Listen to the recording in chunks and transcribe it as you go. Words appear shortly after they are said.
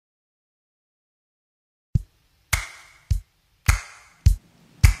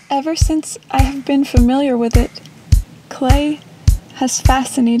Ever since I have been familiar with it, clay has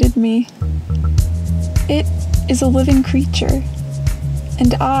fascinated me. It is a living creature,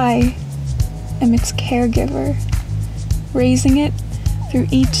 and I am its caregiver, raising it through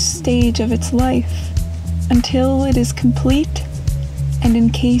each stage of its life until it is complete and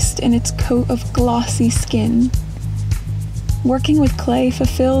encased in its coat of glossy skin. Working with clay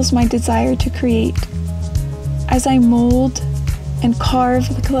fulfills my desire to create. As I mold and carve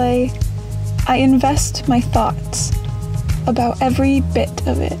the clay, I invest my thoughts about every bit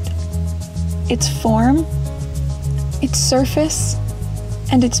of it, its form, its surface,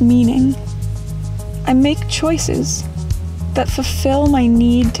 and its meaning. I make choices that fulfill my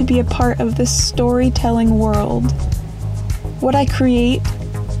need to be a part of this storytelling world. What I create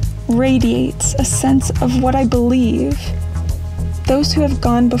radiates a sense of what I believe. Those who have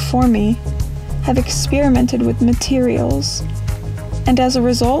gone before me have experimented with materials, and as a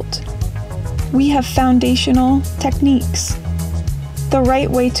result, we have foundational techniques. The right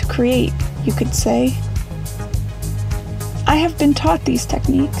way to create, you could say. I have been taught these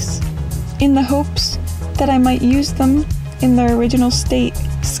techniques in the hopes that I might use them in their original state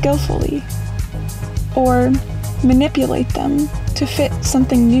skillfully, or manipulate them to fit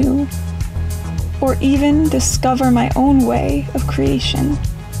something new, or even discover my own way of creation.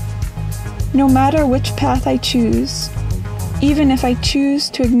 No matter which path I choose, even if I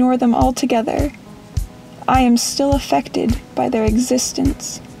choose to ignore them altogether, I am still affected by their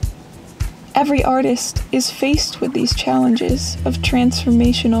existence. Every artist is faced with these challenges of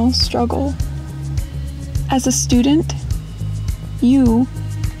transformational struggle. As a student, you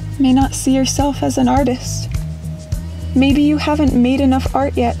may not see yourself as an artist. Maybe you haven't made enough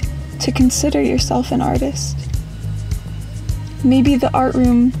art yet to consider yourself an artist. Maybe the art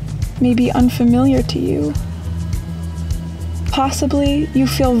room may be unfamiliar to you. Possibly you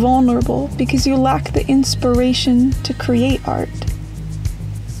feel vulnerable because you lack the inspiration to create art.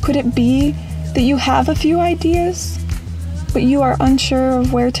 Could it be that you have a few ideas, but you are unsure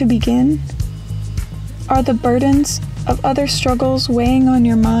of where to begin? Are the burdens of other struggles weighing on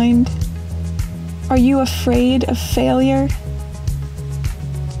your mind? Are you afraid of failure?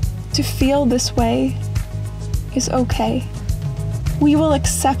 To feel this way is okay. We will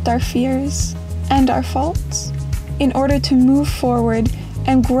accept our fears and our faults in order to move forward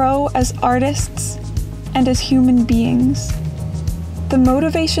and grow as artists and as human beings. The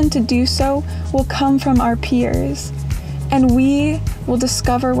motivation to do so will come from our peers, and we will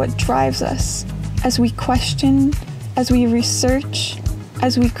discover what drives us as we question, as we research,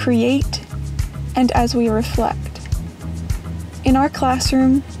 as we create, and as we reflect. In our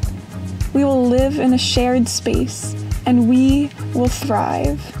classroom, we will live in a shared space, and we will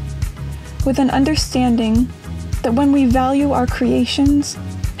thrive with an understanding that when we value our creations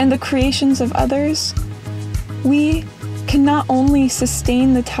and the creations of others, we can not only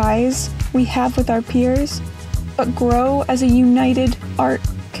sustain the ties we have with our peers, but grow as a united art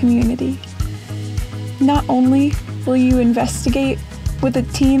community. Not only will you investigate with a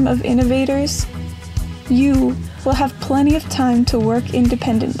team of innovators, you will have plenty of time to work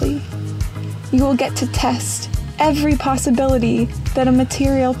independently. You will get to test every possibility that a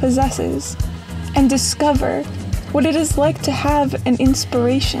material possesses and discover what it is like to have an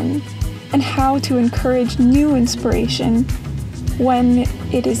inspiration and how to encourage new inspiration when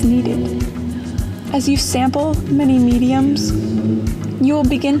it is needed. As you sample many mediums, you will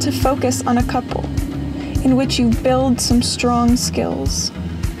begin to focus on a couple in which you build some strong skills.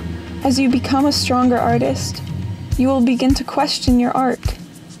 As you become a stronger artist, you will begin to question your art,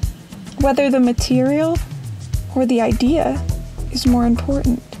 whether the material or the idea is more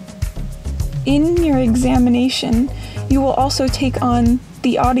important. In your examination, you will also take on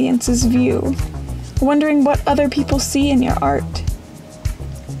the audience's view, wondering what other people see in your art.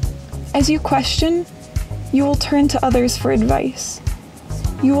 As you question, you will turn to others for advice.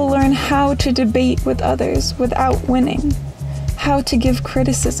 You will learn how to debate with others without winning, how to give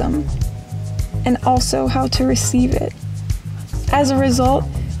criticism, and also how to receive it. As a result,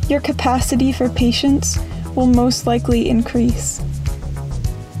 your capacity for patience will most likely increase.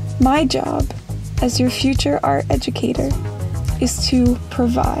 My job as your future art educator is to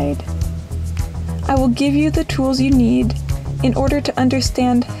provide. I will give you the tools you need in order to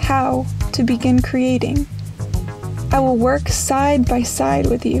understand how to begin creating. I will work side by side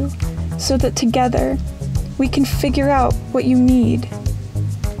with you so that together we can figure out what you need.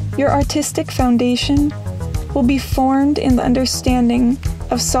 Your artistic foundation will be formed in the understanding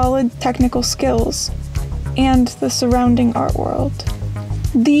of solid technical skills and the surrounding art world.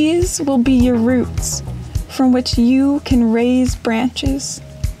 These will be your roots from which you can raise branches.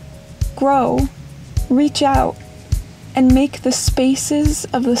 grow, reach out, and make the spaces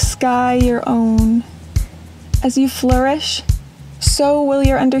of the sky your own. As you flourish, so will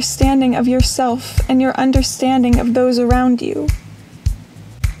your understanding of yourself and your understanding of those around you.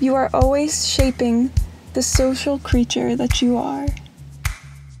 You are always shaping the social creature that you are.